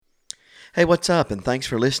Hey, what's up? And thanks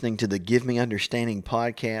for listening to the Give Me Understanding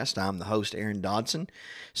podcast. I'm the host, Aaron Dodson.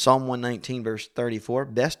 Psalm 119, verse 34,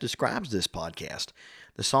 best describes this podcast.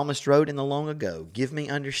 The psalmist wrote in the long ago, "Give me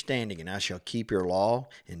understanding, and I shall keep your law.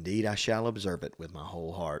 Indeed, I shall observe it with my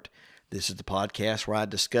whole heart." This is the podcast where I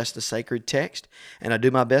discuss the sacred text, and I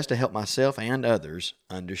do my best to help myself and others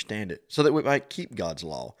understand it so that we might keep God's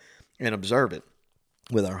law and observe it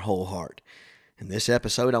with our whole heart. In this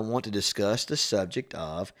episode, I want to discuss the subject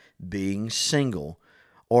of being single,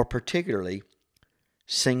 or particularly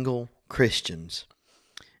single Christians.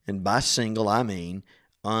 And by single, I mean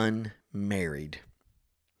unmarried.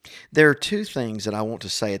 There are two things that I want to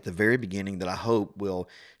say at the very beginning that I hope will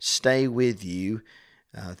stay with you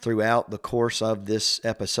throughout the course of this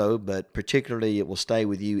episode, but particularly it will stay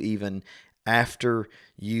with you even after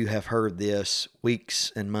you have heard this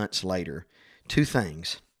weeks and months later. Two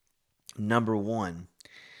things. Number one,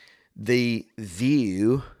 the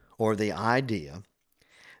view or the idea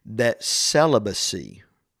that celibacy,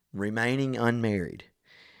 remaining unmarried,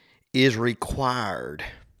 is required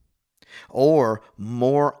or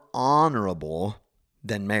more honorable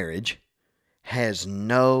than marriage has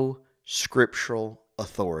no scriptural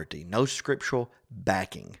authority, no scriptural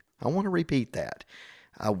backing. I want to repeat that.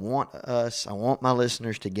 I want my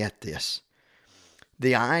listeners to get this.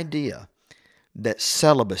 The idea that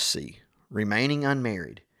celibacy, remaining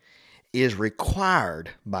unmarried, is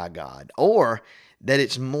required by God, or that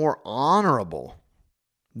it's more honorable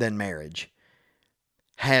than marriage,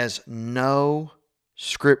 has no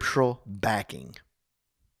scriptural backing.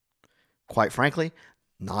 Quite frankly,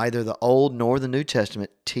 neither the Old nor the New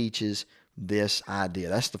Testament teaches this idea.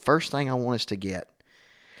 That's the first thing I want us to get.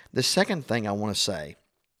 The second thing I want to say,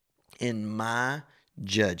 in my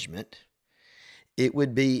judgment, it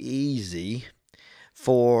would be easy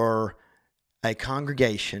for a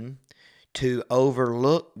congregation to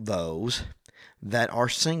overlook those that are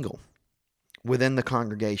single within the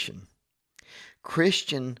congregation.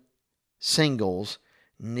 Christian singles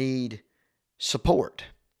need support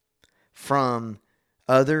from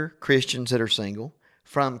other Christians that are single,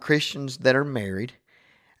 from Christians that are married,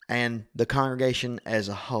 and the congregation as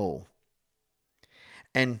a whole.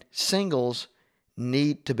 And singles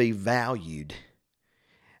need to be valued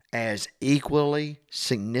as equally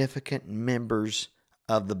significant members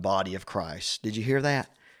of the body of Christ. Did you hear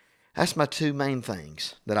that? That's my two main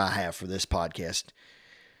things that I have for this podcast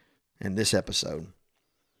and this episode.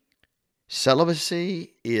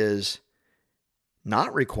 Celibacy is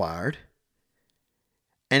not required,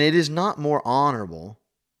 and it is not more honorable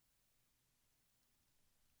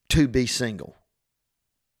to be single.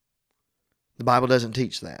 The Bible doesn't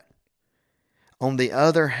teach that. On the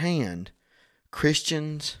other hand,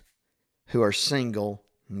 Christians who are single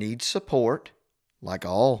need support, like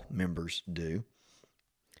all members do,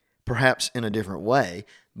 perhaps in a different way,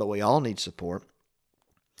 but we all need support.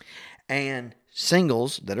 And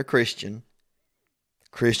singles that are Christians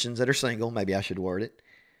that are single, maybe I should word it,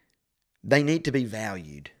 they need to be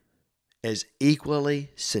valued as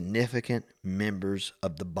equally significant members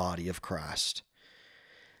of the body of Christ.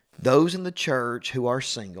 Those in the church who are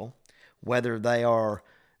single, whether they are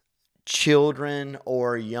children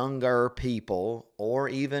or younger people or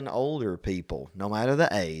even older people, no matter the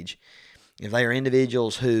age, if they are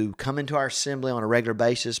individuals who come into our assembly on a regular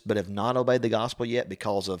basis but have not obeyed the gospel yet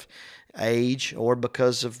because of age or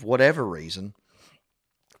because of whatever reason,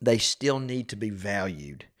 they still need to be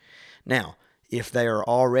valued. Now, if they are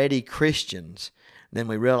already Christians, then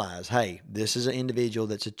we realize, hey, this is an individual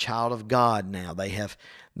that's a child of God now. They have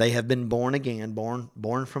been born again,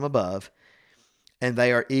 born from above, and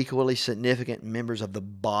they are equally significant members of the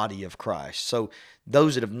body of Christ. So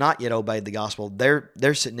those that have not yet obeyed the gospel,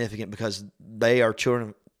 they're significant because they are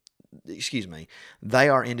they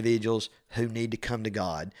are individuals who need to come to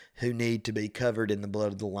God, who need to be covered in the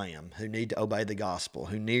blood of the Lamb, who need to obey the gospel,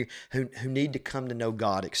 who need to come to know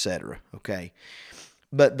God, etc. Okay?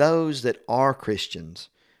 But those that are Christians,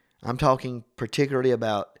 I'm talking particularly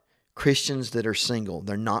about Christians that are single,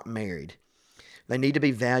 they're not married. They need to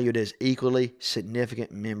be valued as equally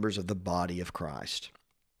significant members of the body of Christ.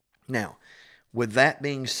 Now, with that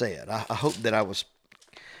being said, I hope that I was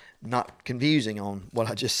not confusing on what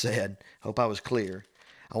I just said. I hope I was clear.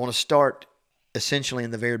 I want to start essentially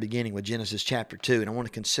in the very beginning with Genesis chapter 2, and I want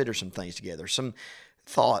to consider some things together, some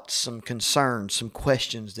thoughts, some concerns, some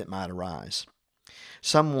questions that might arise.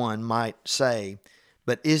 Someone might say,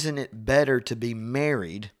 but isn't it better to be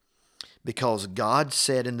married? Because God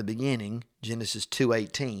said in the beginning, Genesis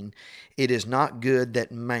 2:18, it is not good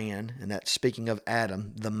that man, and that's speaking of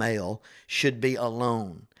Adam, the male, should be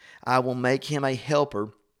alone. I will make him a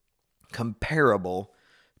helper comparable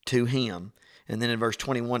to him. And then in verse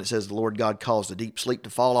 21, it says, the Lord God caused a deep sleep to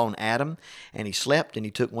fall on Adam, and he slept, and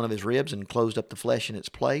he took one of his ribs and closed up the flesh in its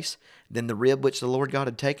place. Then the rib which the Lord God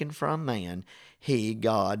had taken from man, he,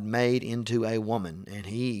 God, made into a woman, and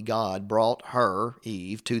he, God, brought her,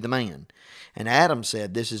 Eve, to the man. And Adam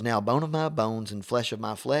said, this is now bone of my bones and flesh of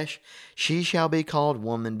my flesh. She shall be called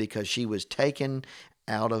woman, because she was taken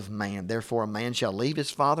out of man. Therefore a man shall leave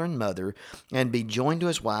his father and mother and be joined to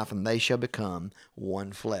his wife, and they shall become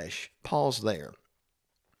one flesh. Pause there.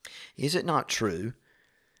 Is it not true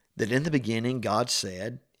that in the beginning God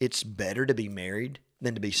said it's better to be married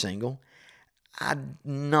than to be single? I'm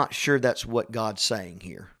not sure that's what God's saying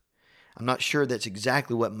here. I'm not sure that's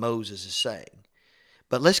exactly what Moses is saying.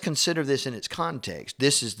 But let's consider this in its context.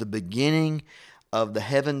 This is the beginning of the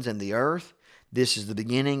heavens and the earth. This is the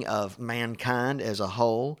beginning of mankind as a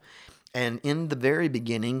whole. And in the very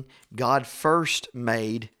beginning, God first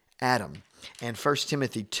made Adam. And 1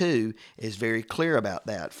 Timothy 2 is very clear about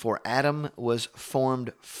that. For Adam was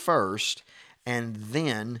formed first, and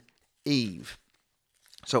then Eve.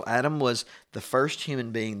 So Adam was the first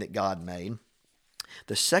human being that God made.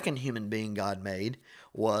 The second human being God made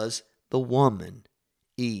was the woman,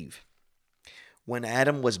 Eve. When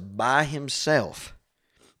Adam was by himself,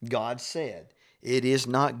 God said, it is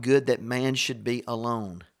not good that man should be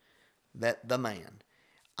alone, that the man,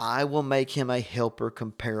 I will make him a helper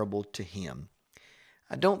comparable to him.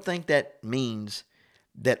 I don't think that means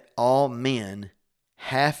that all men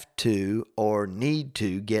have to or need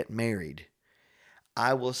to get married.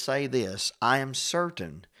 I will say this, I am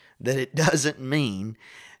certain that it doesn't mean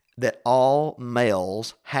that all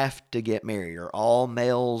males have to get married, or all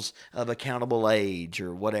males of accountable age,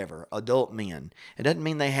 or whatever, adult men. It doesn't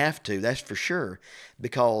mean they have to, that's for sure,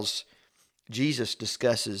 because Jesus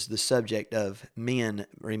discusses the subject of men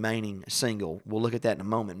remaining single. We'll look at that in a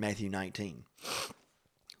moment, Matthew 19.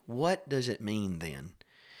 What does it mean then?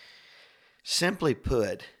 Simply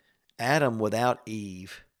put, Adam without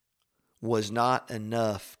Eve was not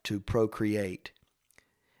enough to procreate.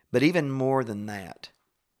 But even more than that,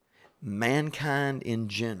 mankind in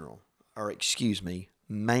general,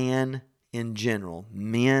 man in general,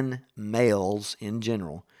 males in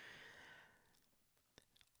general,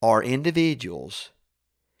 are individuals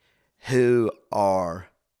who are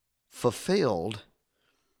fulfilled.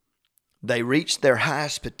 They reach their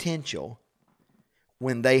highest potential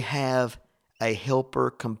when they have a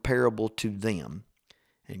helper comparable to them.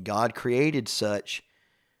 And God created such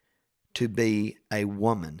to be a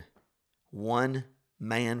woman. One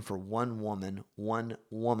man for one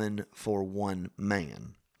woman for one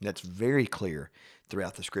man. That's very clear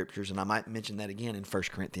throughout the scriptures, and I might mention that again in 1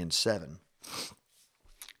 Corinthians 7.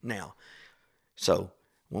 Now, so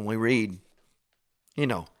when we read, it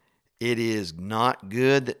is not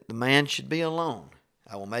good that the man should be alone.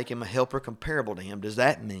 I will make him a helper comparable to him. Does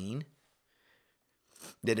that mean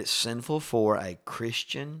that it's sinful for a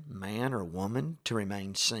Christian man or woman to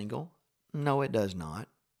remain single? No, it does not.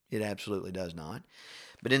 It absolutely does not.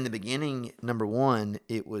 But in the beginning, number one,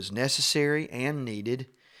 it was necessary and needed.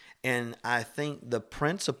 And I think the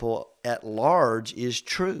principle at large is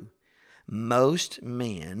true. Most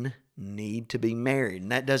men need to be married.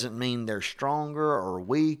 And that doesn't mean they're stronger or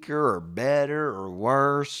weaker or better or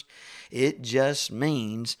worse. It just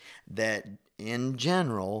means that in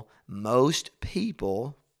general, most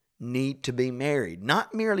people need to be married,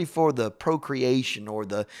 not merely for the procreation or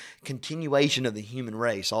the continuation of the human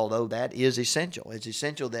race, although that is essential. It's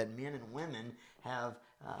essential that men and women have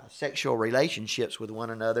sexual relationships with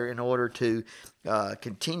one another in order to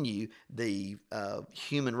continue the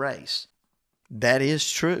human race. That is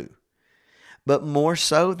true. But more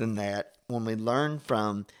so than that, when we learn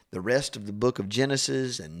from the rest of the book of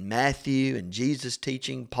Genesis and Matthew and Jesus'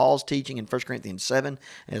 teaching, Paul's teaching in 1 Corinthians 7,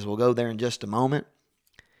 as we'll go there in just a moment,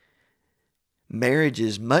 marriage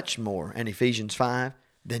is much more, in Ephesians 5,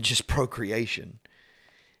 than just procreation.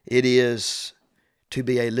 It is to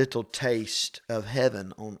be a little taste of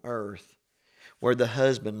heaven on earth, where the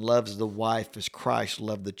husband loves the wife as Christ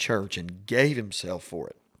loved the church and gave himself for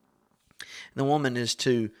it. And the woman is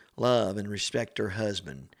to love and respect her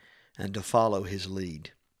husband and to follow his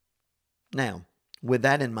lead. Now, with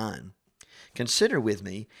that in mind, consider with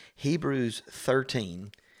me Hebrews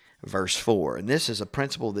 13, verse 4. And this is a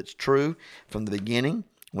principle that's true from the beginning.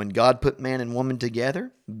 When God put man and woman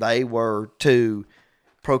together, they were to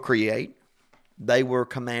procreate. They were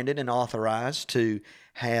commanded and authorized to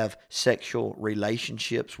have sexual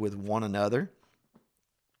relationships with one another.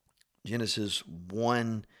 Genesis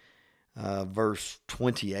 1, verse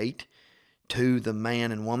 28. To the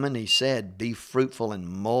man and woman, he said, be fruitful and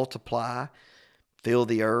multiply, fill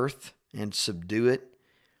the earth and subdue it.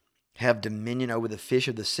 have dominion over the fish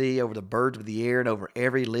of the sea, over the birds of the air, and over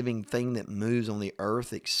every living thing that moves on the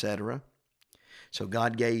earth, etc. So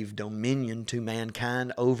God gave dominion to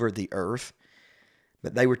mankind over the earth,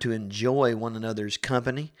 but they were to enjoy one another's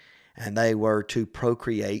company, and they were to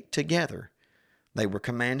procreate together. They were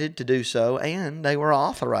commanded to do so, and they were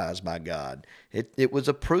authorized by God. It was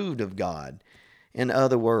approved of God. In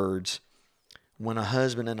other words, when a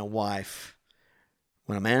husband and a wife,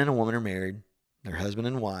 when a man and a woman are married, they're husband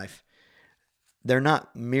and wife, they're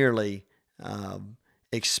not merely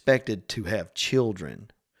expected to have children,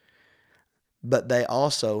 but they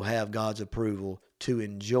also have God's approval to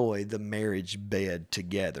enjoy the marriage bed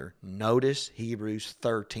together. Notice Hebrews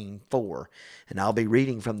 13:4, and I'll be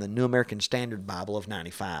reading from the New American Standard Bible of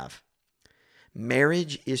 95.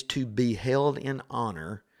 Marriage is to be held in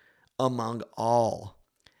honor among all,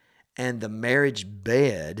 and the marriage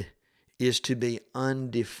bed is to be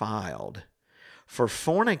undefiled. For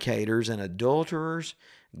fornicators and adulterers,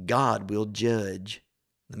 God will judge.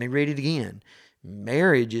 Let me read it again.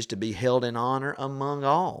 Marriage is to be held in honor among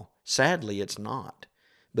all. Sadly, it's not.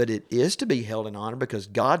 But it is to be held in honor because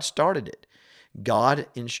God started it. God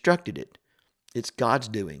instructed it. It's God's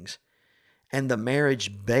doings. And the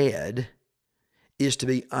marriage bed is to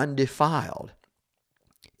be undefiled.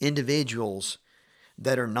 Individuals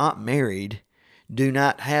that are not married do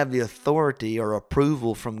not have the authority or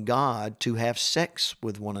approval from God to have sex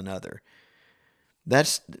with one another.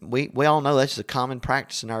 We all know that's a common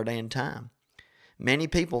practice in our day and time. Many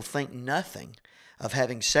people think nothing of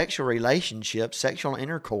having sexual relationships, sexual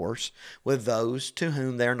intercourse with those to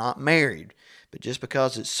whom they're not married. But just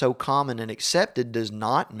because it's so common and accepted does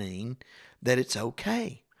not mean that it's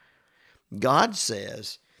okay. God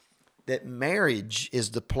says that marriage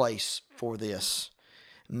is the place for this.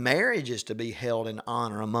 Marriage is to be held in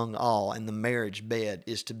honor among all, and the marriage bed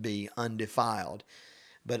is to be undefiled.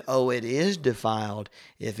 But it is defiled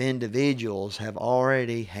if individuals have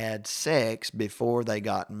already had sex before they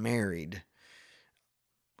got married.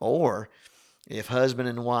 Or if husband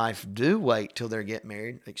and wife do wait till they get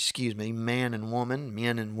married, man and woman,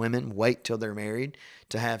 men and women wait till they're married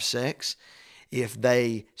to have sex. If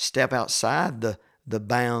they step outside the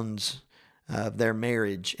bounds of their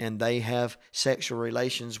marriage and they have sexual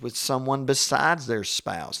relations with someone besides their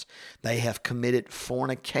spouse, they have committed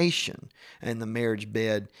fornication, and the marriage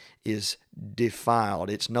bed is defiled.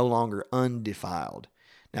 It's no longer undefiled.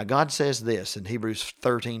 Now God says this in Hebrews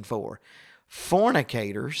 13:4,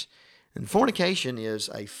 fornicators, and fornication is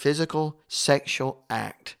a physical sexual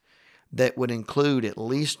act that would include at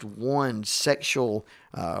least one sexual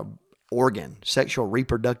organ, sexual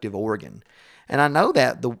reproductive organ. And I know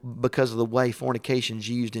that because of the way fornication is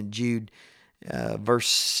used in Jude verse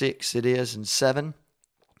 6 it is, and 7,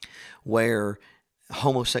 where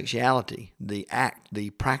homosexuality, the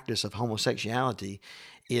practice of homosexuality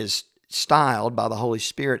is styled by the Holy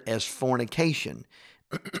Spirit as fornication.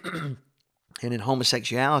 And in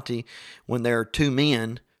homosexuality, when there are two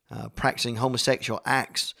men practicing homosexual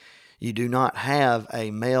acts, you do not have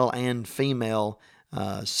a male and female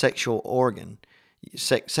sexual organ.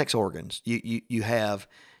 Sex organs. You have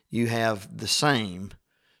the same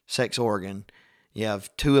sex organ. You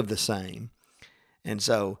have two of the same. And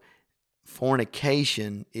so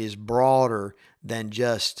fornication is broader than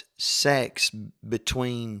just sex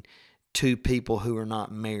between two people who are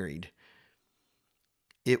not married.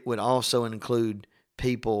 It would also include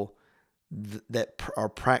people that are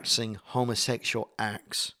practicing homosexual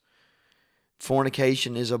acts.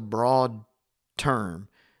 Fornication is a broad term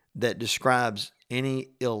that describes any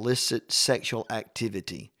illicit sexual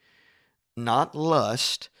activity. Not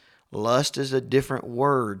lust. Lust is a different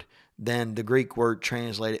word than the Greek word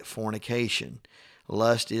translated fornication.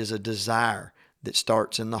 Lust is a desire that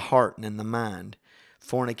starts in the heart and in the mind.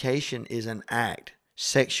 Fornication is an act.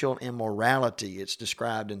 Sexual immorality, it's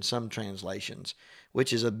described in some translations,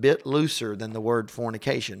 which is a bit looser than the word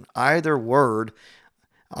fornication. Either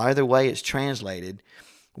way it's translated,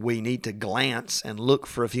 we need to glance and look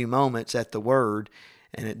for a few moments at the word,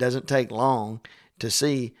 and it doesn't take long to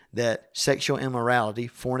see that sexual immorality,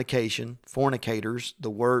 fornication, fornicators, the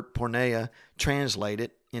word porneia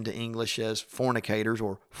translated into English as fornicators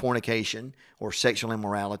or fornication or sexual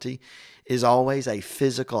immorality, is always a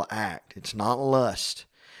physical act. It's not lust.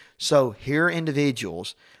 So here are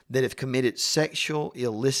individuals that have committed sexual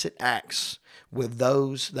illicit acts with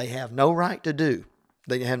those they have no right to do.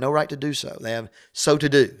 They have no right to do so. They have so to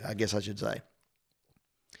do, I guess I should say.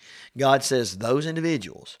 God says those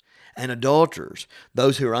individuals and adulterers,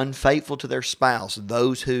 those who are unfaithful to their spouse,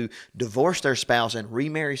 those who divorce their spouse and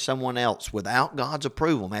remarry someone else without God's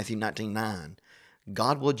approval, Matthew 19:9,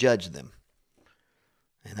 God will judge them.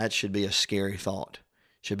 And that should be a scary thought.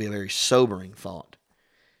 Should be a very sobering thought.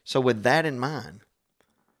 So with that in mind,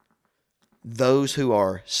 those who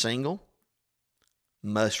are single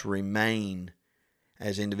must remain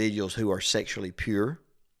as individuals who are sexually pure.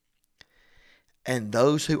 And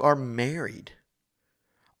those who are married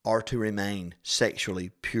are to remain sexually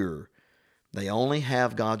pure. They only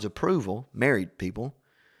have God's approval, married people,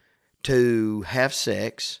 to have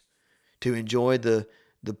sex, to enjoy the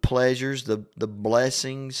pleasures, the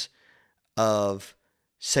blessings of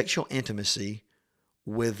sexual intimacy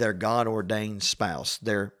with their God-ordained spouse,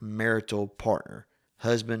 their marital partner,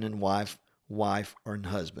 husband and wife, wife or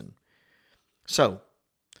husband. So,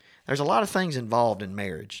 there's a lot of things involved in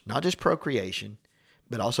marriage, not just procreation,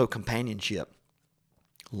 but also companionship,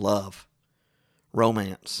 love,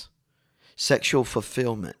 romance, sexual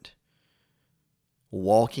fulfillment,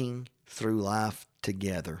 walking through life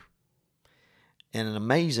together. And an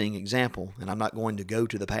amazing example, and I'm not going to go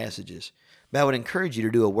to the passages, but I would encourage you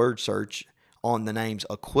to do a word search on the names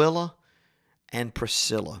Aquila and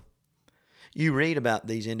Priscilla. You read about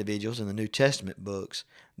these individuals in the New Testament books.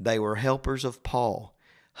 They were helpers of Paul,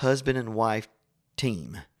 husband and wife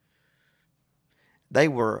team. They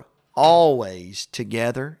were always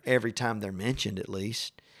together, every time they're mentioned at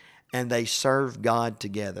least, and they served God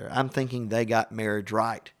together. I'm thinking they got marriage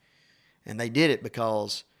right, and they did it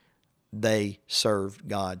because they served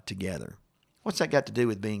God together. What's that got to do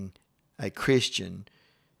with being a Christian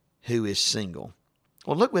who is single?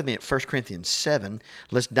 Well, look with me at 1 Corinthians 7.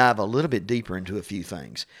 Let's dive a little bit deeper into a few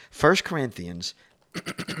things. 1 Corinthians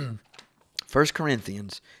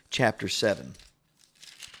chapter 7.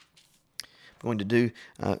 I'm going to do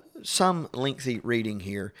some lengthy reading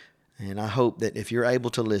here, and I hope that if you're able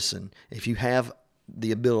to listen, if you have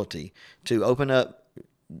the ability to open up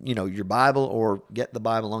your Bible or get the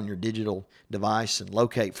Bible on your digital device and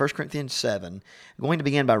locate 1 Corinthians 7. I'm going to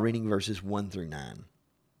begin by reading verses 1 through 9.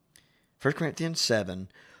 1 Corinthians 7,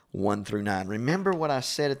 1 through 9. Remember what I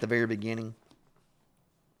said at the very beginning?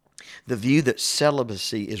 The view that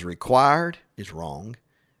celibacy is required is wrong.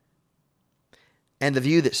 And the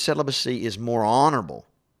view that celibacy is more honorable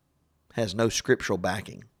has no scriptural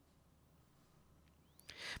backing.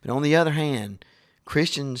 But on the other hand,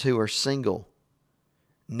 Christians who are single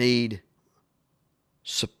need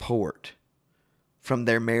support from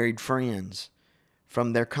their married friends,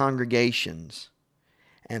 from their congregations.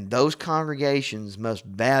 And those congregations must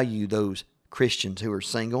value those Christians who are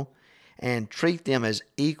single and treat them as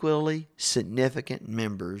equally significant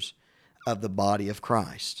members of the body of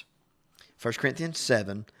Christ. 1 Corinthians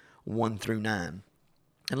 7, 1 through 9.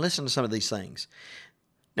 And listen to some of these things.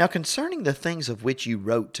 Now concerning the things of which you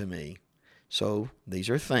wrote to me, so these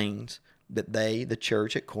are things that they, the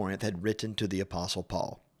church at Corinth, had written to the Apostle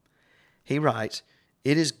Paul. He writes,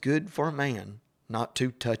 "It is good for a man not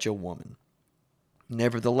to touch a woman.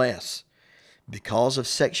 Nevertheless, because of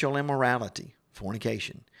sexual immorality,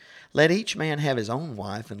 fornication, let each man have his own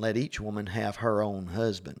wife, and let each woman have her own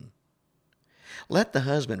husband. Let the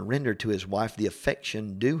husband render to his wife the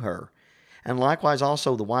affection due her, and likewise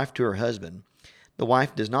also the wife to her husband. The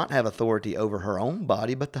wife does not have authority over her own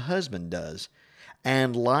body, but the husband does.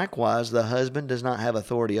 And likewise, the husband does not have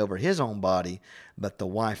authority over his own body, but the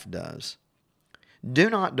wife does. Do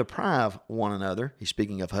not deprive one another," he's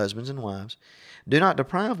speaking of husbands and wives, "do not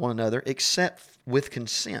deprive one another except with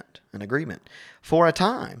consent, an agreement, for a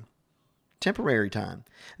time, temporary time,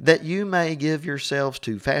 that you may give yourselves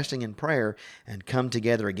to fasting and prayer and come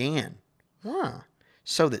together again." Why?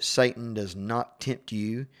 "So that Satan does not tempt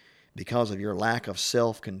you because of your lack of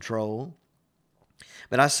self-control.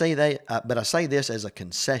 But I say this as a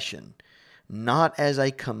concession, not as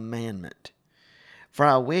a commandment. For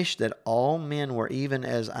I wish that all men were even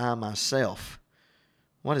as I myself."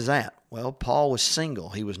 What is that? Well, Paul was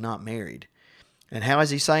single. He was not married. And how is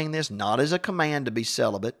he saying this? Not as a command to be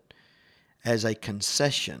celibate, as a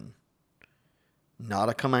concession, not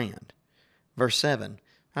a command. Verse 7,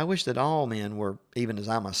 "I wish that all men were even as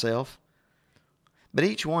I myself. But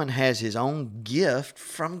each one has his own gift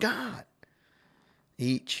from God."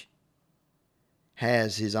 Each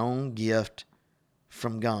has his own gift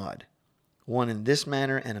from God. One in this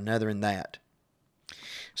manner and another in that.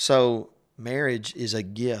 So marriage is a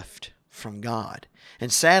gift from God.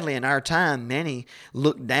 And sadly, in our time, many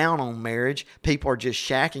look down on marriage. People are just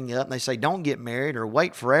shacking up and they say, don't get married or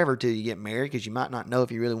wait forever till you get married because you might not know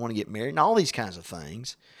if you really want to get married and all these kinds of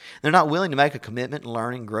things. They're not willing to make a commitment and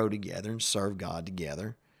learn and grow together and serve God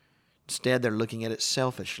together. Instead, they're looking at it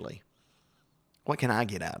selfishly. What can I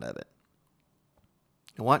get out of it?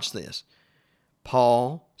 And watch this.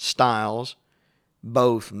 Paul styles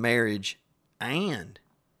both marriage and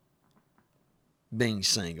being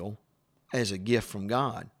single as a gift from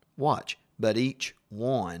God. Watch. But each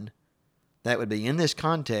one, that would be in this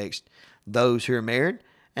context, those who are married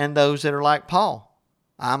and those that are like Paul.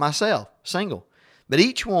 I myself, single. But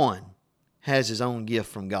each one has his own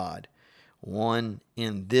gift from God. One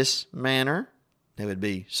in this manner, that would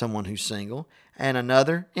be someone who's single, and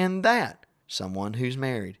another in that, someone who's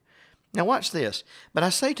married. Now watch this. But I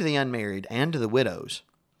say to the unmarried and to the widows,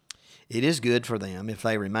 it is good for them if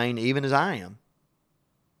they remain even as I am.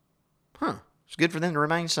 It's good for them to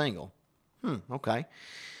remain single. Okay.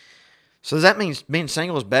 So does that mean being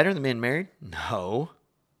single is better than being married? No.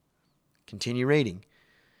 Continue reading.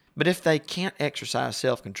 But if they can't exercise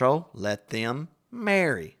self-control, let them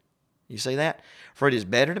marry. You see that? For it is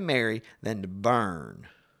better to marry than to burn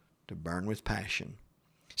with passion.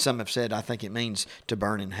 Some have said, I think it means to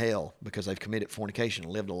burn in hell because they've committed fornication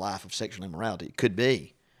and lived a life of sexual immorality. It could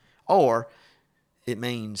be. Or it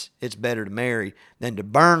means it's better to marry than to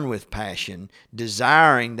burn with passion,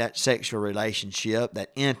 desiring that sexual relationship,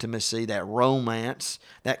 that intimacy, that romance,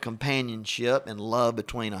 that companionship and love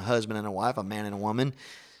between a husband and a wife, a man and a woman,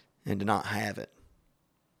 and to not have it.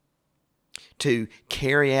 To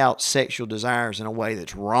carry out sexual desires in a way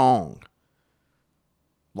that's wrong,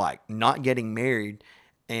 like not getting married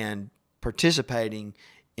and participating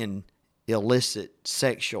in illicit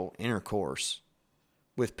sexual intercourse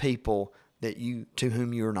with people to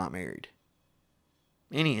whom you are not married.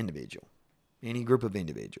 Any individual, any group of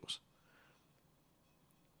individuals.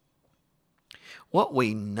 What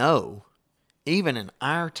we know, even in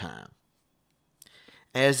our time,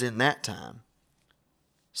 as in that time,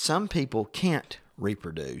 some people can't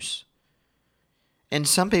reproduce, and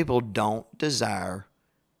some people don't desire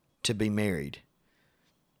to be married.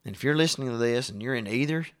 And if you're listening to this and you're in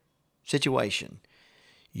either situation,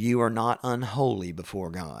 you are not unholy before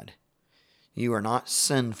God. You are not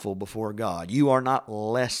sinful before God. You are not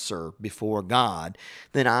lesser before God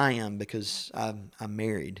than I am because I'm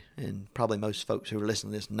married. And probably most folks who are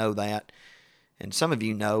listening to this know that. And some of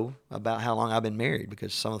you know about how long I've been married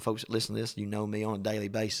because some of the folks that listen to this, you know me on a daily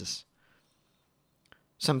basis.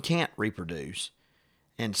 Some can't reproduce.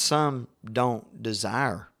 And some don't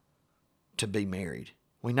desire to be married.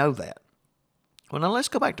 We know that. Well, now let's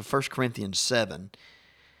go back to 1 Corinthians 7.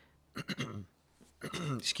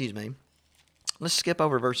 Excuse me. Let's skip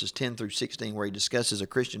over verses 10 through 16 where he discusses a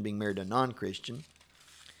Christian being married to a non-Christian.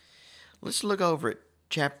 Let's look over at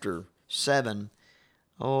chapter 7.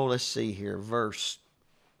 Oh, let's see here. Verse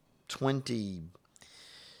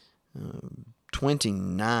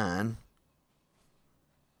 29.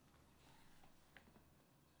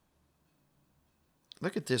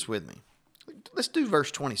 Look at this with me. Let's do verse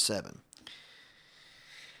 27.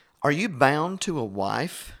 Are you bound to a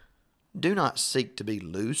wife? Do not seek to be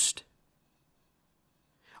loosed.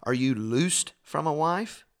 Are you loosed from a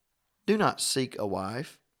wife? Do not seek a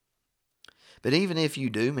wife. But even if you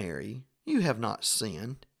do marry, you have not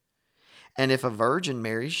sinned. And if a virgin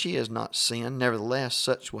marries, she has not sinned. Nevertheless,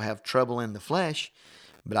 such will have trouble in the flesh,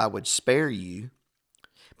 but I would spare you.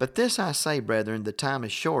 But this I say, brethren, the time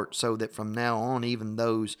is short, so that from now on even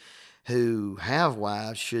those who have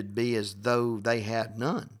wives should be as though they had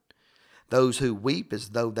none. Those who weep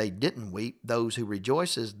as though they didn't weep. Those who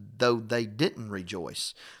rejoice as though they didn't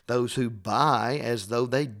rejoice. Those who buy as though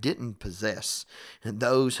they didn't possess. And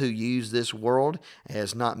those who use this world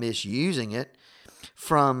as not misusing it.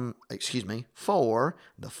 For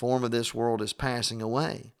the form of this world is passing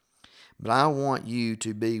away. But I want you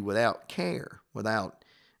to be without care, without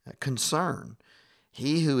concern.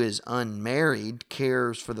 He who is unmarried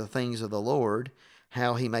cares for the things of the Lord,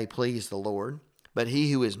 how he may please the Lord. But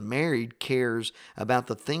he who is married cares about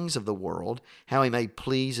the things of the world, how he may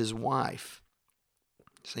please his wife.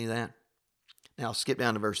 See that? Now skip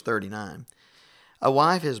down to verse 39. A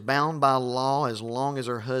wife is bound by law as long as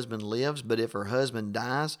her husband lives, but if her husband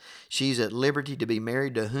dies, she's at liberty to be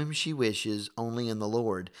married to whom she wishes, only in the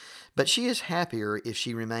Lord. But she is happier if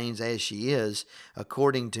she remains as she is,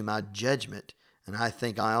 according to my judgment, and I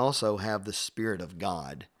think I also have the Spirit of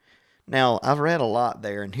God. Now, I've read a lot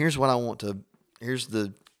there, and here's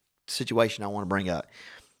the situation I want to bring up.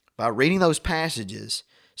 By reading those passages,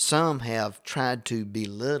 some have tried to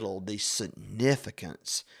belittle the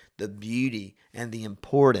significance, the beauty, and the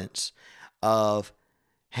importance of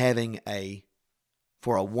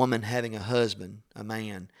for a woman having a husband, a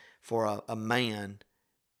man, for a man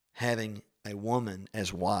having a woman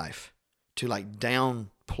as wife, to like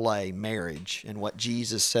downplay marriage and what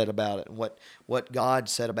Jesus said about it, and what God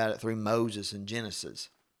said about it through Moses in Genesis.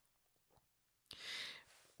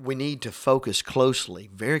 We need to focus closely,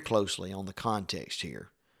 very closely, on the context here.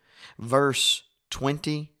 Verse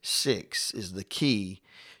 26 is the key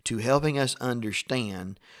to helping us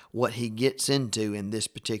understand what he gets into in this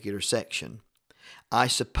particular section. I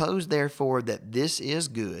suppose, therefore, that this is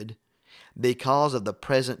good because of the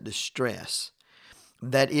present distress,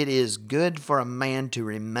 that it is good for a man to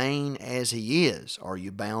remain as he is. Are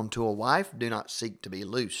you bound to a wife? Do not seek to be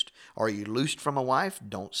loosed. Are you loosed from a wife?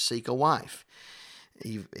 Don't seek a wife.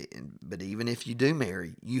 But even if you do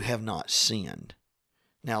marry, you have not sinned.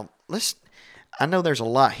 Now, I know there's a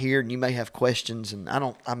lot here, and you may have questions, and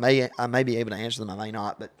I may be able to answer them, I may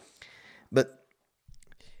not, but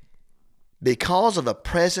because of a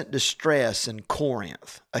present distress in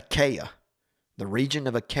Corinth, Achaia, the region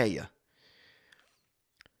of Achaia,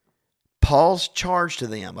 Paul's charge to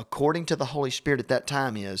them, according to the Holy Spirit at that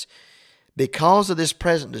time, is because of this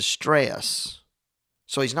present distress.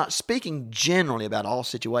 So he's not speaking generally about all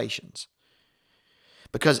situations.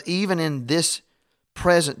 Because even in this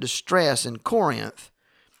present distress in Corinth,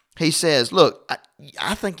 he says, look,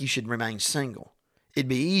 I think you should remain single. It'd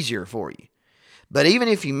be easier for you. But even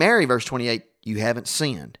if you marry, verse 28, you haven't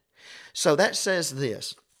sinned. So that says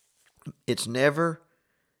this: it's never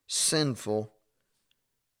sinful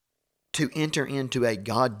to enter into a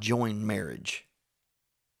God-joined marriage.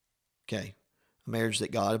 Okay, a marriage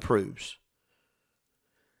that God approves.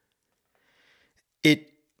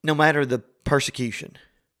 No matter the persecution.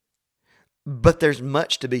 But there's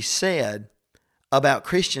much to be said about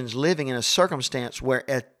Christians living in a circumstance where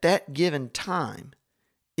at that given time,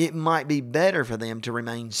 it might be better for them to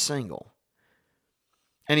remain single.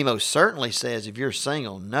 And he most certainly says, if you're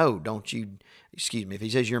single, if he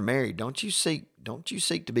says you're married, don't you seek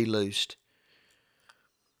to be loosed.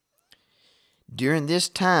 During this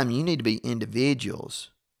time, you need to be individuals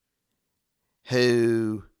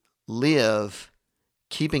who live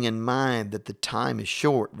keeping in mind that the time is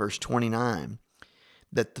short, verse 29,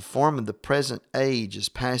 that the form of the present age is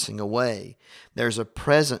passing away. There's a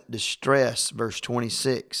present distress, verse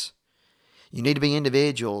 26. You need to be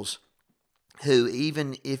individuals who,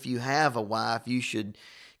 even if you have a wife, you should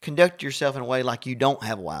conduct yourself in a way like you don't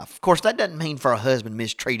have a wife. Of course, that doesn't mean for a husband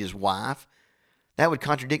mistreat his wife. That would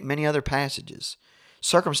contradict many other passages.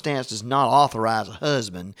 Circumstance does not authorize a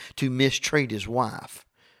husband to mistreat his wife,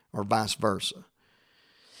 or vice versa.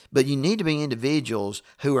 But you need to be individuals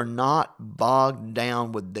who are not bogged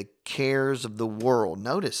down with the cares of the world.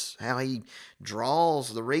 Notice how he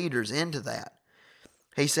draws the readers into that.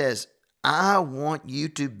 He says, I want you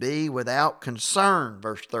to be without concern,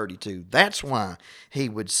 verse 32. That's why he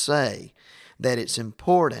would say that it's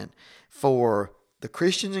important for the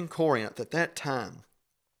Christians in Corinth at that time,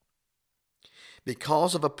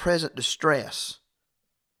 because of a present distress,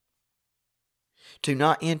 to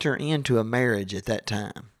not enter into a marriage at that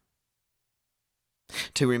time,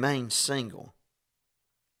 to remain single.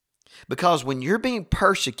 Because when you're being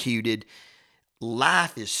persecuted,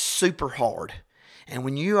 life is super hard. And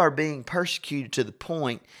when you are being persecuted to the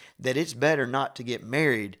point that it's better not to get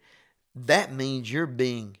married, that means you're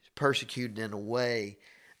being persecuted in a way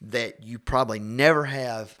that you probably never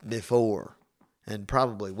have before. And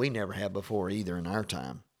probably we never have before either in our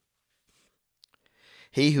time.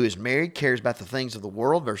 He who is married cares about the things of the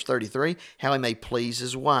world, verse 33, how he may please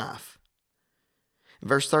his wife.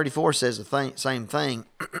 Verse 34 says the same thing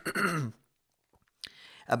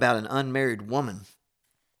about an unmarried woman.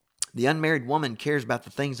 The unmarried woman cares about the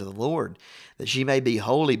things of the Lord, that she may be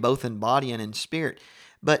holy both in body and in spirit.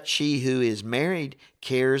 But she who is married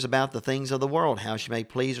cares about the things of the world, how she may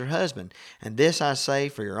please her husband. And this I say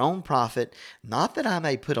for your own profit, not that I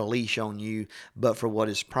may put a leash on you, but for what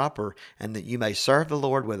is proper, and that you may serve the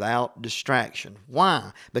Lord without distraction.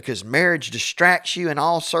 Why? Because marriage distracts you in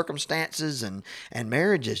all circumstances, and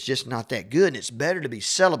marriage is just not that good, and it's better to be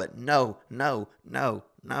celibate. No.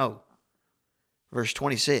 Verse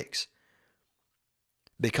 26.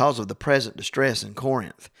 Because of the present distress in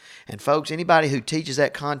Corinth. And folks, anybody who teaches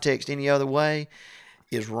that context any other way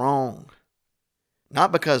is wrong.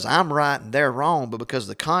 Not because I'm right and they're wrong, but because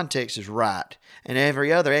the context is right. And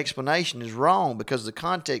every other explanation is wrong because the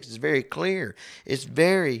context is very clear. It's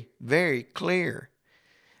very, very clear.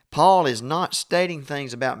 Paul is not stating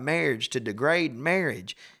things about marriage to degrade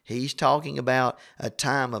marriage. He's talking about a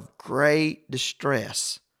time of great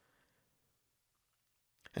distress,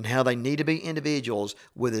 and how they need to be individuals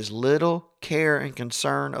with as little care and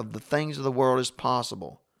concern of the things of the world as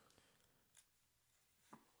possible.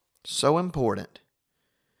 So important.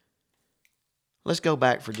 Let's go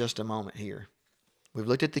back for just a moment here. We've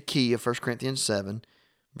looked at the key of 1 Corinthians 7,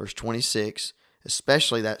 verse 26,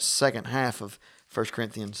 especially that second half of 1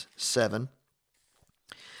 Corinthians 7.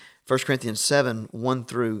 1 Corinthians 7, 1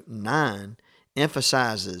 through 9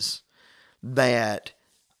 emphasizes that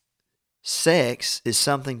sex is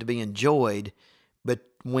something to be enjoyed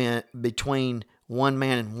between one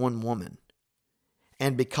man and one woman.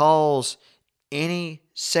 And because any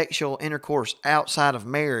sexual intercourse outside of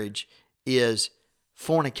marriage is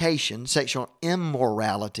fornication, sexual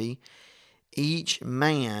immorality, each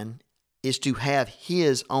man is to have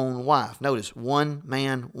his own wife. Notice, one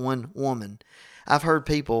man, one woman. I've heard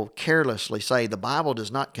people carelessly say the Bible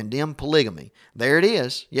does not condemn polygamy. There it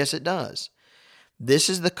is. Yes, it does. This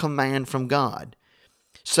is the command from God.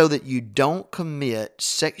 So that you don't commit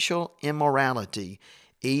sexual immorality,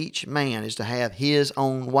 each man is to have his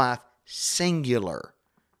own wife, singular,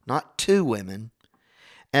 not two women.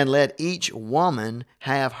 And let each woman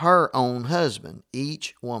have her own husband.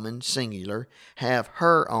 Each woman, singular, have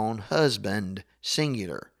her own husband,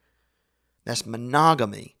 singular. That's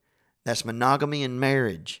monogamy. That's monogamy in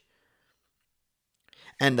marriage.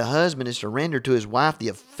 And the husband is to render to his wife the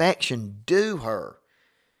affection due her.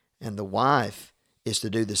 And the wife is to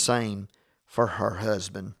do the same for her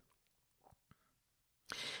husband.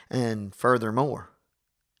 And furthermore,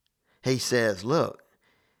 he says, look,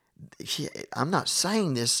 I'm not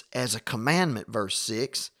saying this as a commandment, verse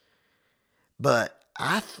 6, but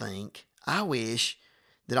I wish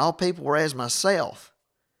that all people were as myself.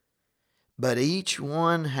 But each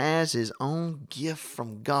one has his own gift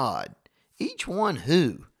from God. Each one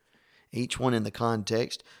who? Each one in the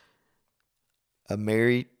context, a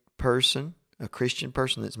married person, a Christian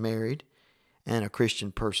person that's married, and a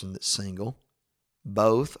Christian person that's single.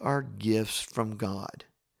 Both are gifts from God.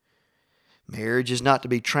 Marriage is not to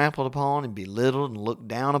be trampled upon and belittled and looked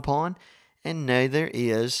down upon, and neither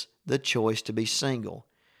is the choice to be single.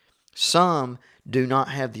 Some do not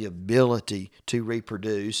have the ability to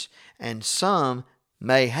reproduce, and some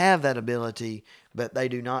may have that ability, but they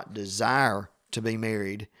do not desire to be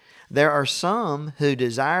married. There are some who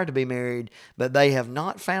desire to be married, but they have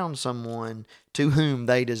not found someone to whom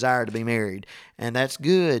they desire to be married. And that's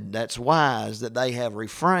good, that's wise that they have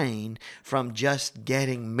refrained from just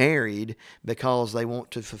getting married because they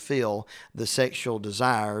want to fulfill the sexual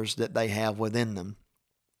desires that they have within them.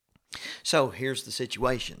 So here's the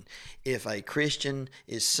situation. If a Christian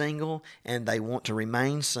is single and they want to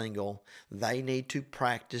remain single, they need to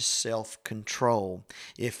practice self-control.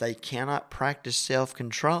 If they cannot practice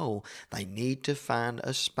self-control, they need to find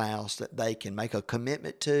a spouse that they can make a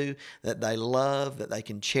commitment to, that they love, that they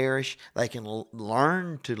can cherish. They can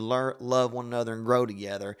learn to love one another and grow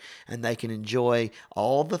together, and they can enjoy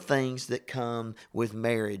all the things that come with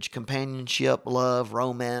marriage: companionship, love,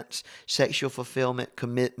 romance, sexual fulfillment,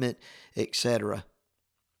 commitment, etc.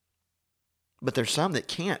 But there's some that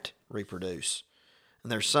can't reproduce,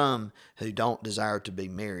 and there's some who don't desire to be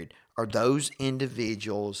married. Are those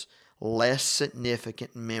individuals less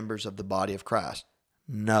significant members of the body of Christ?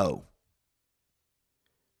 No.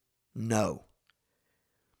 No.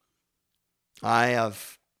 I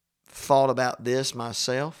have thought about this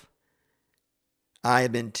myself. I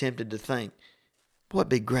have been tempted to think, boy, it'd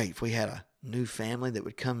be great if we had a new family that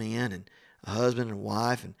would come in, and a husband and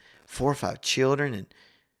wife and 4 or 5 children, and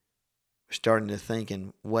we're starting to think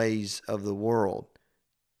in ways of the world.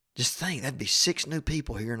 Just think, that'd be 6 new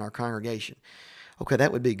people here in our congregation. Okay,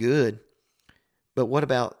 that would be good. But what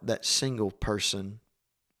about that single person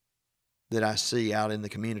that I see out in the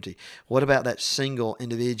community? What about that single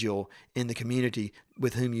individual in the community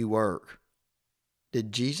with whom you work?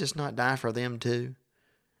 Did Jesus not die for them too?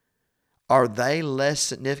 Are they less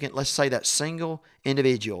significant? Let's say that single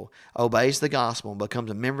individual obeys the gospel and becomes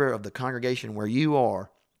a member of the congregation where you are.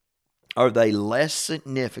 Are they less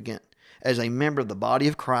significant as a member of the body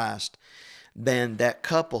of Christ than that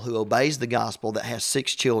couple who obeys the gospel that has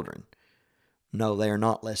 6 children? No, they are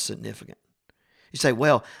not less significant. You say,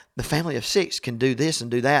 well, the family of 6 can do this and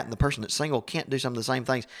do that, and the person that's single can't do some of the same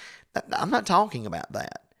things. I'm not talking about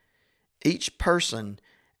that. Each person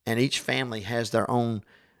and each family has their own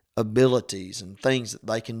abilities and things that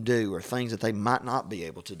they can do, or things that they might not be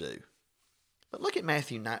able to do. But look at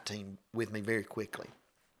Matthew 19 with me very quickly.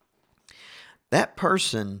 That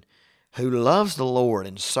person who loves the Lord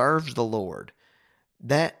and serves the Lord,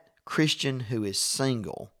 that Christian who is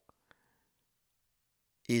single,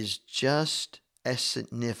 is just as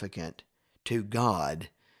significant to God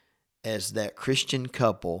as that Christian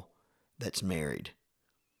couple that's married.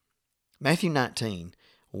 Matthew 19,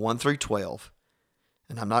 1 through 12.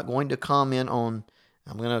 And I'm not going to comment on,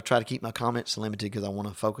 I'm going to try to keep my comments limited because I want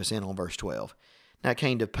to focus in on verse 12. Now it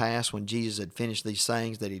came to pass when Jesus had finished these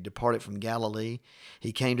sayings that he departed from Galilee.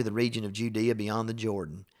 He came to the region of Judea beyond the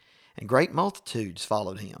Jordan, and great multitudes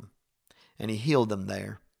followed him, and he healed them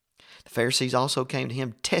there. The Pharisees also came to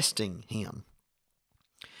him, testing him,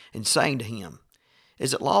 and saying to him,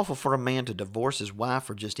 Is it lawful for a man to divorce his wife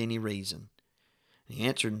for just any reason? He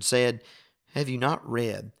answered and said, Have you not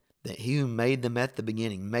read that he who made them at the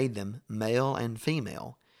beginning made them male and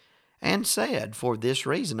female, and said, For this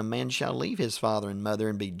reason a man shall leave his father and mother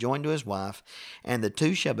and be joined to his wife, and the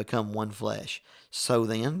two shall become one flesh. So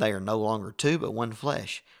then they are no longer two, but one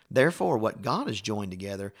flesh. Therefore what God has joined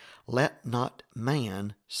together, let not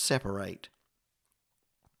man separate.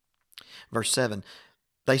 Verse 7,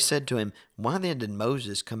 They said to him, Why then did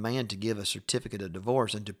Moses command to give a certificate of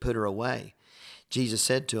divorce and to put her away? Jesus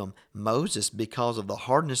said to him, Moses, because of the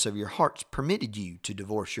hardness of your hearts, permitted you to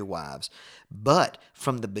divorce your wives. But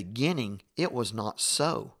from the beginning it was not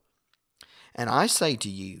so. And I say to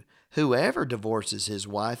you, whoever divorces his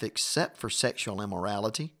wife except for sexual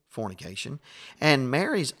immorality, fornication, and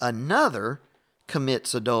marries another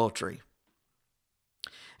commits adultery.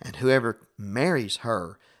 And whoever marries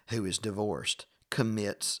her who is divorced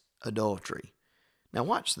commits adultery. Now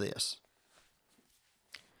watch this.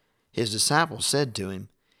 His disciples said to him,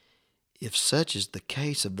 If such is the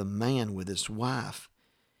case of the man with his wife,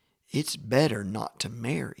 it's better not to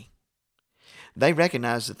marry. They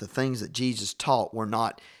recognized that the things that Jesus taught were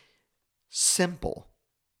not simple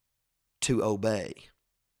to obey.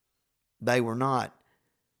 They were not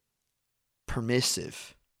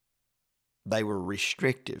permissive. They were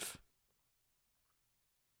restrictive.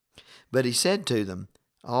 But he said to them,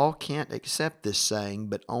 All can't accept this saying,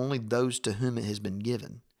 but only those to whom it has been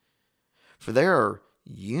given. For there are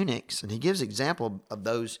eunuchs, and he gives example of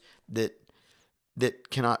those that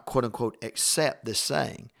cannot, quote unquote, accept this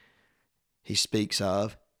saying. He speaks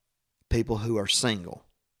of people who are single,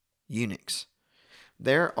 eunuchs.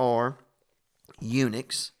 There are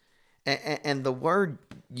eunuchs, and the word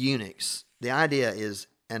eunuchs, the idea is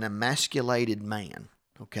an emasculated man,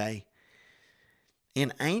 okay?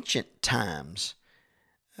 In ancient times,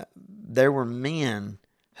 there were men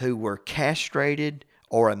who were castrated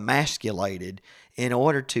or emasculated in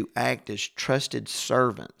order to act as trusted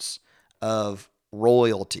servants of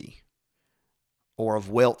royalty or of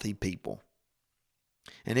wealthy people.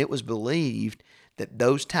 And it was believed that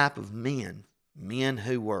those type of men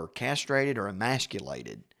who were castrated or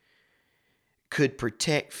emasculated, could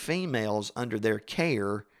protect females under their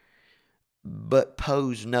care, but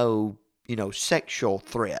pose no, sexual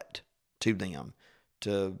threat to them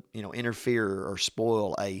to, interfere or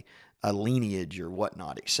spoil a lineage or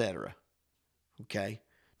whatnot, etc. Okay?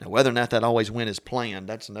 Now, whether or not that always went as planned,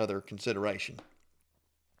 that's another consideration.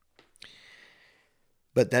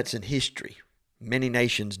 But that's in history. Many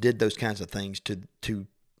nations did those kinds of things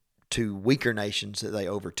to weaker nations that they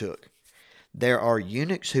overtook. There are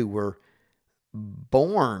eunuchs who were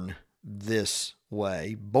born this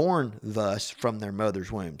way, born thus from their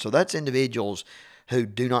mother's womb. So that's individuals who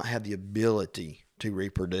do not have the ability to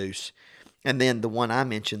reproduce. And then the one I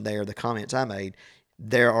mentioned there, the comments I made,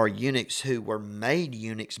 there are eunuchs who were made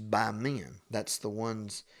eunuchs by men. That's the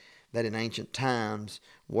ones that in ancient times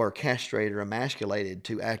were castrated or emasculated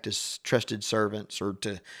to act as trusted servants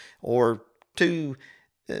or to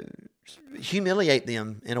humiliate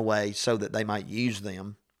them in a way so that they might use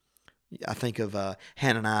them. I think of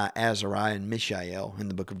Hananiah, Azariah, and Mishael in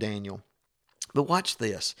the book of Daniel. But watch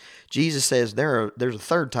this. Jesus says there's a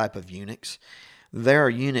third type of eunuchs. There are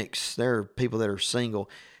eunuchs, there are people that are single,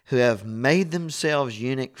 who have made themselves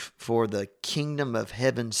eunuchs for the kingdom of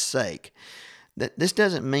heaven's sake. This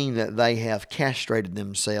doesn't mean that they have castrated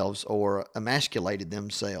themselves or emasculated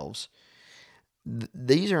themselves.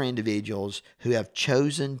 These are individuals who have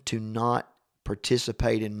chosen to not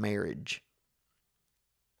participate in marriage.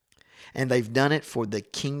 And they've done it for the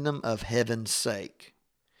kingdom of heaven's sake.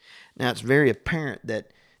 Now, it's very apparent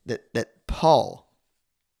that Paul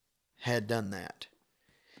had done that.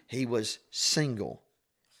 He was single.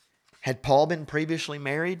 Had Paul been previously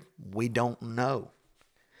married? We don't know.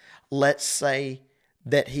 Let's say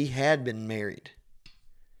that he had been married.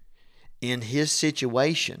 In his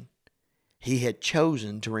situation, he had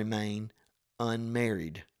chosen to remain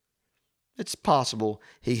unmarried. It's possible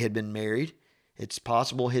he had been married. It's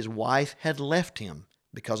possible his wife had left him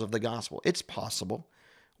because of the gospel. It's possible.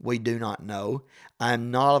 We do not know. I'm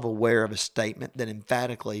not aware of a statement that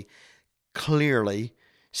emphatically, clearly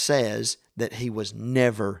says that he was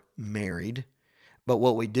never married. But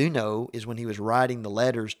what we do know is when he was writing the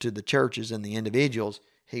letters to the churches and the individuals,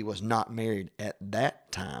 he was not married at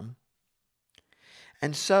that time.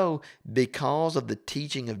 And so, because of the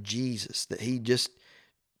teaching of Jesus that he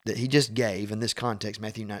just gave in this context,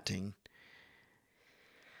 Matthew 19,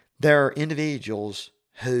 there are individuals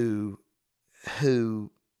who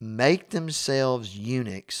make themselves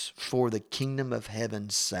eunuchs for the kingdom of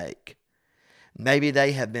heaven's sake. Maybe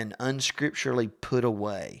they have been unscripturally put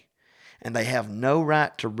away and they have no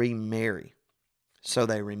right to remarry, so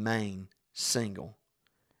they remain single.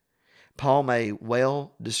 Paul may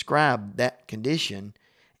well describe that condition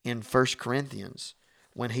in 1 Corinthians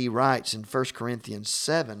when he writes in 1 Corinthians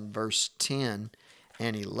 7, verse 10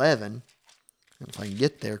 and 11. If I can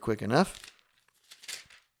get there quick enough.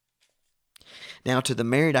 Now to the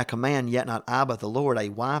married I command, yet not I, but the Lord, a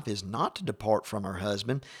wife is not to depart from her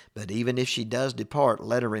husband, but even if she does depart,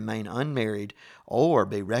 let her remain unmarried or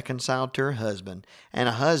be reconciled to her husband, and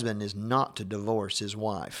a husband is not to divorce his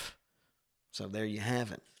wife. So there you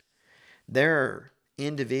have it. There are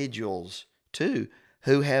individuals, too,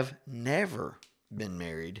 who have never been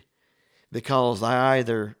married because they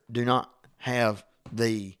either do not have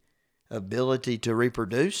the ability to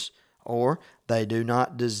reproduce or they do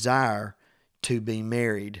not desire to be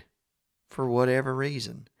married for whatever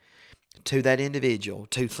reason. To that individual,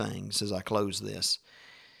 two things as I close this.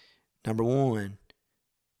 Number one,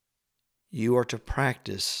 you are to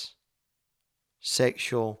practice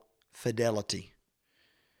sexual fidelity.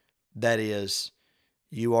 That is,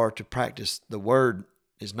 you are to practice, the word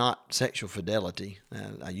is not sexual fidelity.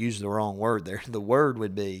 I used the wrong word there. The word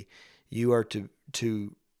would be you are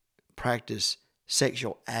to practice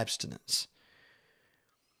sexual abstinence.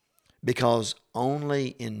 Because only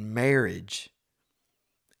in marriage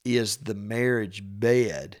is the marriage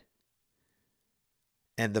bed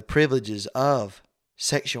and the privileges of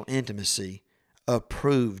sexual intimacy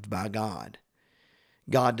approved by God.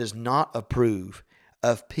 God does not approve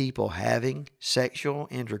of people having sexual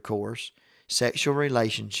intercourse, sexual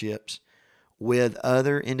relationships with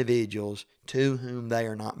other individuals to whom they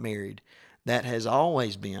are not married. That has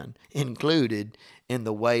always been included in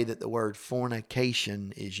the way that the word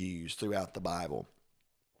fornication is used throughout the Bible.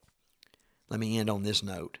 Let me end on this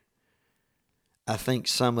note. I think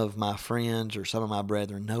some of my friends or some of my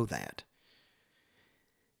brethren know that.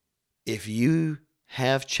 If you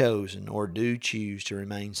have chosen or do choose to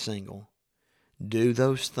remain single, do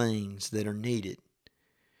those things that are needed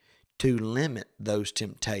to limit those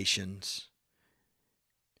temptations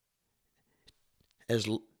as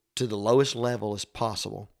to the lowest level as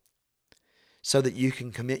possible, so that you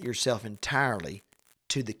can commit yourself entirely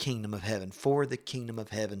to the kingdom of heaven, for the kingdom of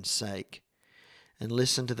heaven's sake. And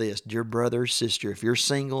listen to this, dear brother or sister, if you're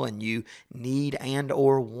single and you need and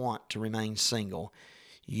or want to remain single,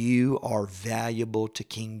 you are valuable to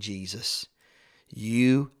King Jesus.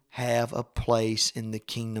 You have a place in the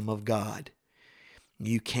kingdom of God.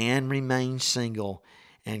 You can remain single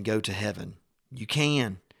and go to heaven. You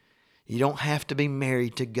can. You don't have to be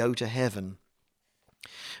married to go to heaven.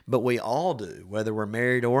 But we all do, whether we're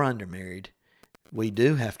married or undermarried. We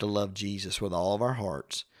do have to love Jesus with all of our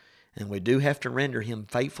hearts. And we do have to render Him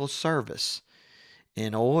faithful service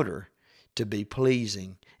in order to be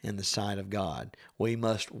pleasing in the sight of God. We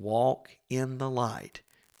must walk in the light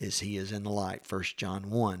as He is in the light, 1 John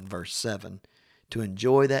 1, verse 7, to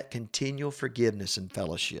enjoy that continual forgiveness and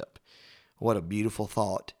fellowship. What a beautiful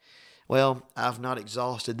thought. Well, I've not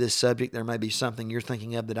exhausted this subject. There may be something you're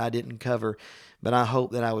thinking of that I didn't cover, but I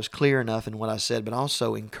hope that I was clear enough in what I said, but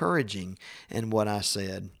also encouraging in what I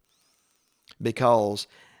said. Because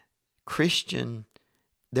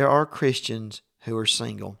there are Christians who are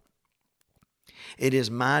single. It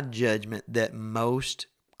is my judgment that most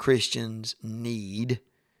Christians need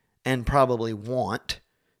and probably want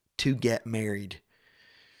to get married.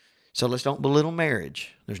 So let's don't belittle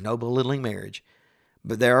marriage. There's no belittling marriage.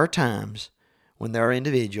 But there are times when there are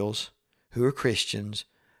individuals who are Christians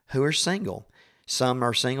who are single. Some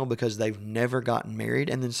are single because they've never gotten married,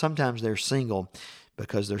 and then sometimes they're single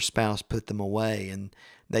because their spouse put them away, and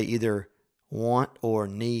they either want or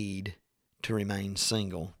need to remain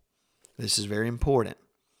single. This is very important.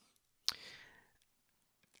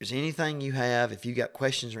 If there's anything you have, if you got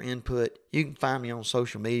questions or input, you can find me on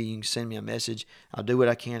social media. You can send me a message. I'll do what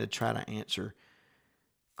I can to try to answer.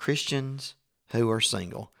 Christians who are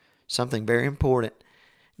single. Something very important.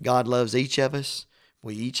 God loves each of us.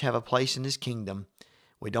 We each have a place in His kingdom.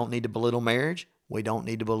 We don't need to belittle marriage. We don't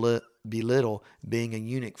need to belittle being a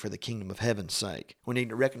eunuch for the kingdom of heaven's sake. We need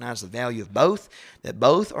to recognize the value of both, that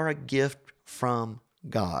both are a gift from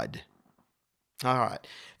God. All right.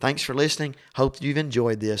 Thanks for listening. Hope you've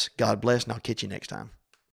enjoyed this. God bless, and I'll catch you next time.